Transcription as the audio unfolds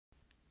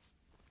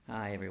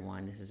Hi,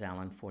 everyone. This is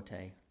Alan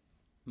Forte.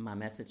 My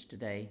message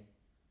today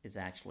is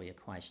actually a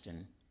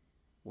question.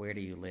 Where do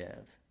you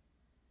live?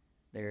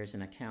 There is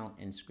an account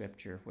in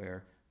Scripture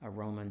where a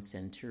Roman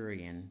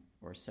centurion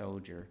or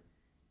soldier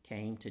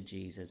came to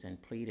Jesus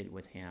and pleaded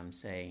with him,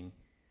 saying,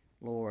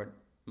 "Lord,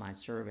 my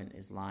servant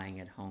is lying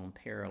at home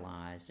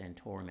paralyzed and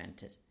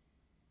tormented."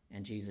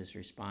 And Jesus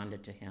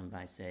responded to him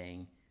by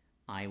saying,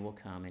 "I will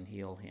come and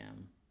heal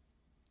him."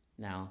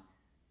 Now,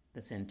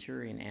 the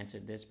centurion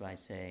answered this by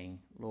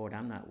saying, "Lord,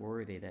 I'm not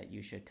worthy that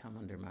you should come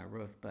under my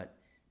roof, but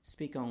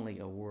speak only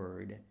a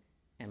word,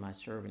 and my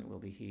servant will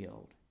be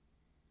healed."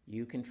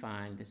 You can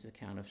find this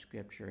account of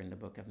Scripture in the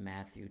book of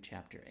Matthew,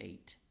 chapter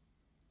 8.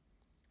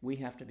 We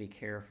have to be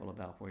careful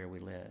about where we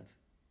live.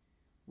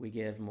 We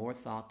give more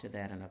thought to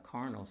that in a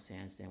carnal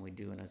sense than we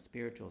do in a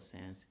spiritual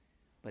sense,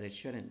 but it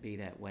shouldn't be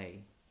that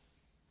way.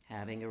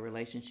 Having a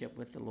relationship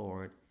with the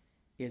Lord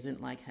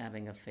isn't like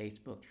having a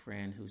Facebook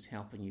friend who's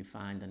helping you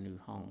find a new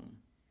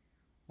home.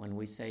 When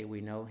we say we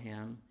know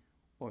him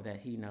or that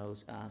he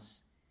knows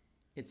us,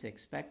 it's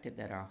expected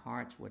that our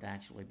hearts would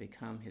actually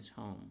become his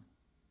home.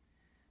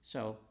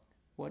 So,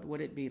 what would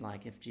it be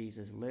like if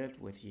Jesus lived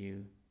with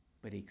you,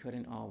 but he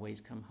couldn't always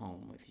come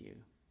home with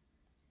you?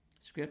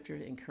 Scripture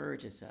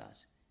encourages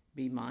us,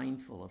 be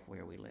mindful of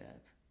where we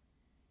live.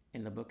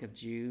 In the book of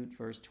Jude,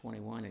 verse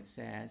 21, it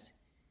says,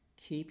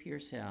 "Keep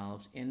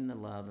yourselves in the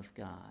love of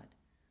God,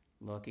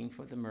 looking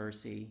for the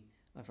mercy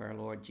of our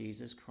Lord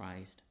Jesus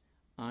Christ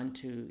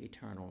unto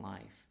eternal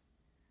life."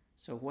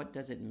 So what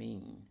does it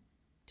mean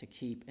to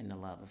keep in the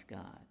love of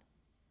God?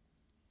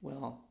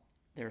 Well,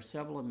 there are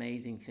several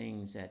amazing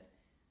things that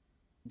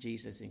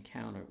Jesus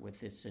encountered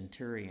with this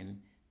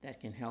centurion that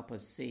can help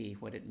us see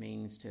what it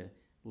means to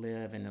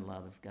live in the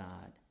love of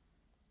God.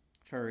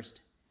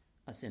 First,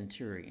 a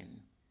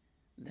centurion.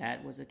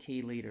 That was a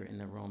key leader in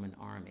the Roman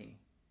army,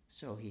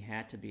 so he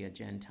had to be a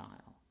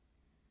Gentile.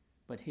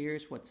 But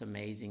here's what's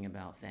amazing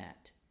about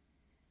that.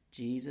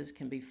 Jesus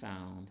can be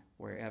found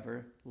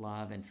wherever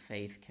love and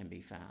faith can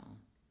be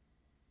found.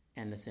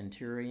 And the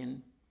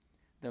centurion,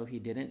 though he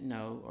didn't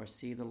know or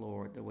see the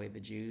Lord the way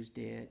the Jews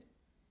did,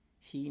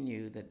 he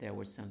knew that there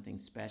was something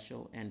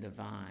special and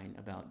divine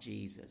about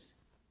Jesus.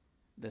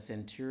 The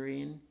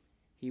centurion,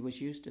 he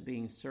was used to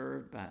being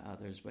served by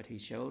others, but he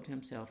showed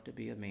himself to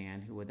be a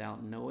man who,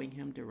 without knowing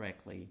him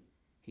directly,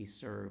 he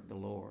served the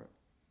Lord.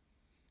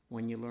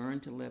 When you learn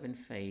to live in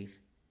faith,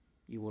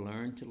 you will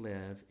learn to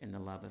live in the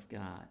love of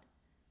God.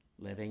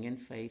 Living in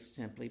faith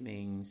simply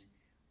means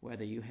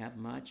whether you have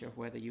much or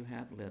whether you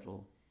have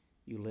little,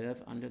 you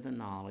live under the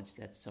knowledge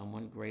that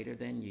someone greater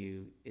than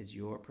you is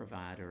your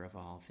provider of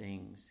all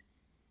things.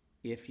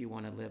 If you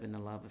want to live in the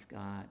love of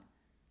God,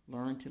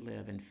 learn to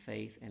live in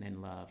faith and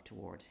in love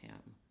towards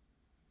him.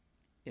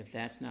 If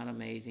that's not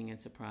amazing and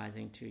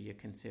surprising to you,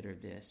 consider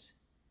this.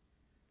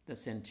 The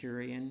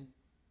centurion,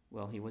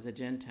 well, he was a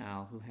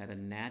Gentile who had a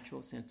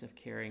natural sense of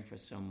caring for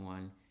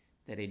someone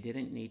that he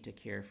didn't need to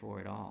care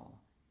for at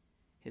all.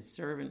 His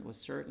servant was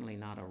certainly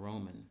not a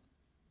Roman.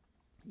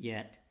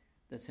 Yet,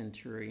 the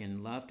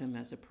centurion loved him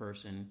as a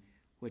person,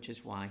 which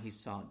is why he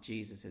sought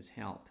Jesus'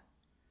 help.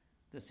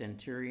 The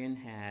centurion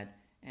had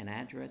an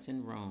address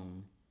in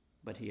Rome,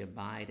 but he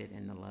abided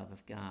in the love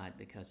of God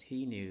because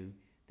he knew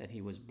that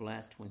he was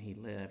blessed when he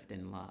lived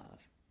in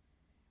love.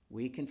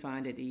 We can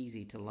find it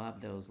easy to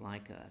love those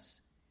like us.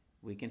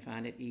 We can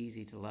find it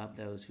easy to love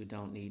those who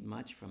don't need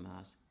much from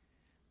us.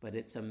 But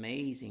it's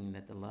amazing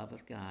that the love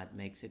of God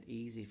makes it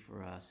easy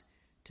for us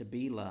to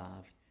be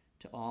loved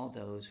to all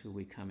those who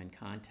we come in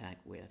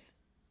contact with.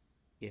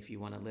 If you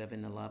want to live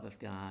in the love of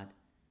God,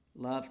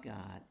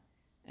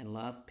 and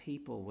love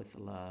people with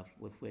the love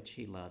with which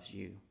he loves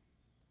you.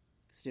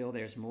 Still,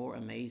 there's more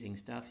amazing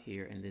stuff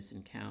here in this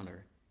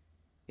encounter.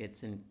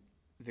 It's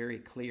very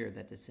clear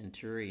that the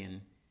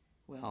centurion,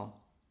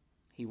 well,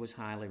 he was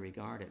highly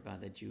regarded by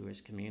the Jewish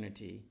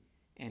community,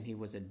 and he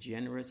was a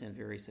generous and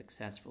very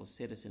successful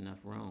citizen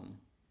of Rome.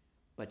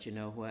 But you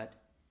know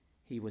what?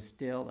 He was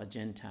still a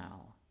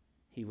Gentile.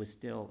 He was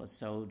still a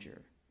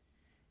soldier.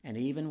 And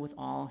even with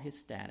all his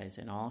status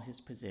and all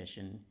his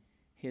position,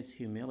 his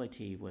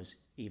humility was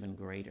even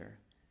greater.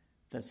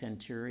 The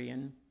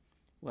centurion,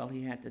 well,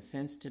 he had the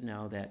sense to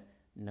know that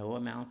no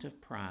amount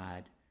of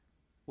pride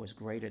was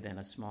greater than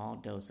a small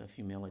dose of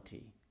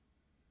humility.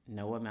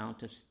 No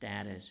amount of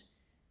status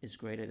is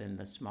greater than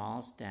the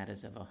small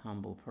status of a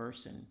humble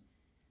person.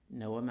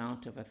 No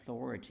amount of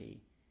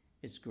authority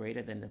is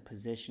greater than the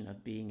position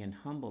of being in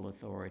humble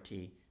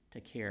authority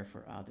to care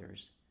for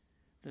others.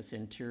 The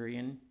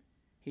centurion,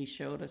 he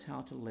showed us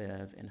how to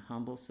live in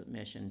humble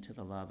submission to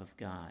the love of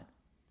God.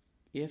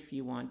 If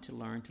you want to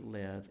learn to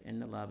live in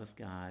the love of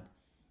God,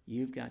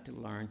 you've got to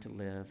learn to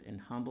live in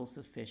humble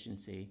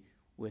sufficiency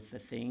with the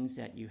things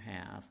that you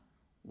have,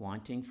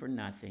 wanting for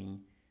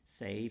nothing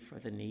save for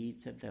the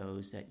needs of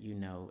those that you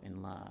know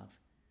and love.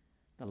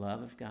 The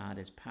love of God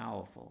is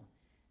powerful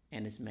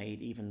and is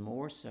made even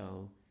more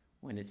so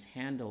when it's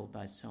handled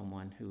by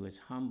someone who is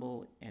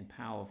humble and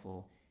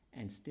powerful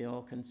and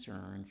still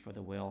concerned for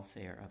the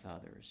welfare of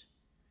others.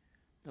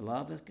 The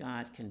love of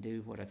God can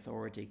do what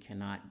authority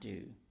cannot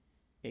do.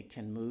 It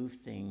can move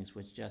things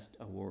with just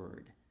a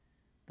word.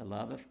 The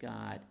love of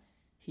God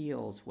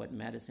heals what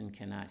medicine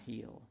cannot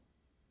heal.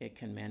 It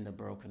can mend a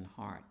broken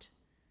heart.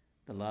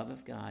 The love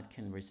of God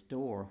can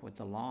restore what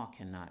the law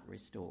cannot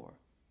restore.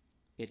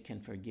 It can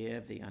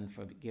forgive the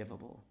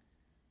unforgivable.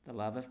 The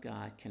love of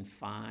God can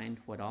find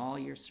what all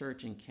your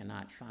searching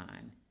cannot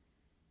find.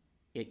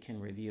 It can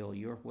reveal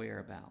your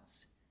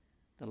whereabouts.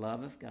 The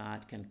love of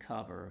God can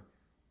cover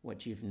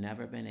what you've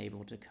never been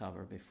able to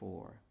cover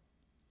before.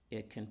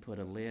 It can put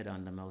a lid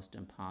on the most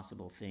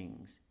impossible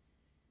things.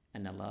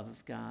 And the love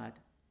of God,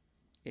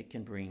 it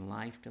can bring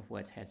life to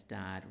what has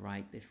died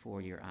right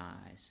before your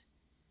eyes.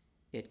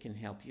 It can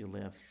help you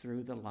live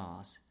through the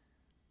loss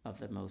of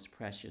the most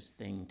precious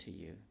thing to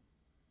you.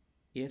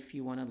 If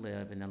you want to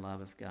live in the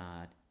love of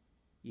God,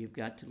 you've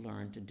got to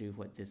learn to do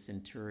what this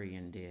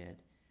centurion did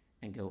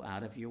and go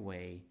out of your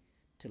way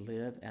to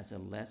live as a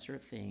lesser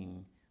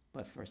thing,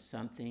 but for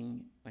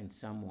something and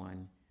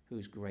someone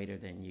who's greater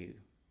than you.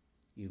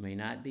 You may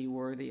not be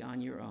worthy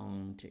on your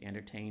own to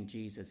entertain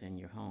Jesus in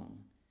your home,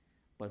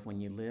 but when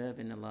you live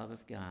in the love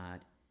of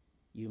God,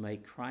 you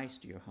make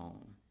Christ your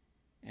home.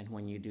 And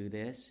when you do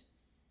this,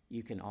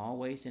 you can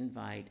always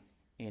invite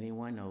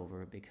anyone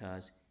over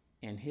because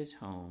in his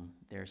home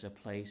there's a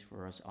place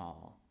for us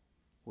all.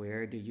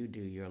 Where do you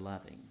do your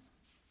loving?